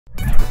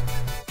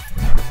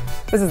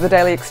This is the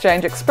Daily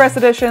Exchange Express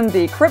edition,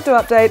 the crypto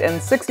update in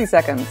 60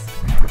 seconds.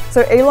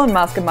 So Elon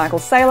Musk and Michael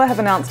Saylor have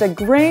announced a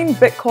green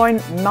Bitcoin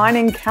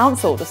mining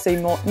council to see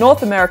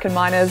North American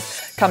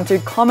miners come to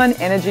common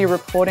energy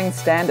reporting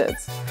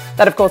standards.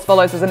 That of course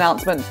follows his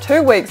announcement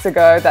 2 weeks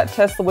ago that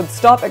Tesla would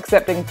stop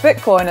accepting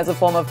Bitcoin as a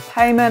form of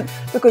payment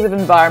because of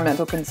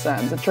environmental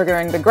concerns, and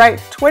triggering the great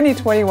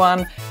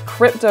 2021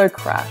 crypto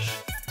crash.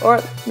 Or,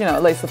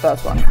 at least the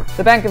first one.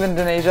 The Bank of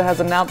Indonesia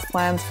has announced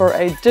plans for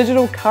a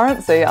digital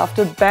currency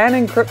after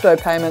banning crypto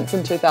payments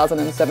in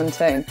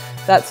 2017.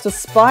 That's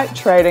despite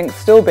trading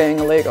still being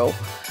illegal.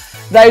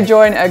 They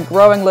join a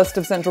growing list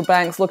of central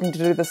banks looking to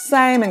do the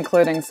same,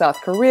 including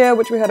South Korea,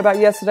 which we heard about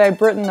yesterday,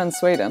 Britain and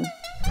Sweden.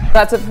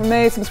 That's it from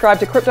me. Subscribe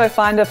to Crypto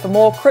Finder for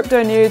more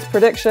crypto news,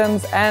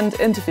 predictions, and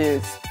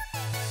interviews.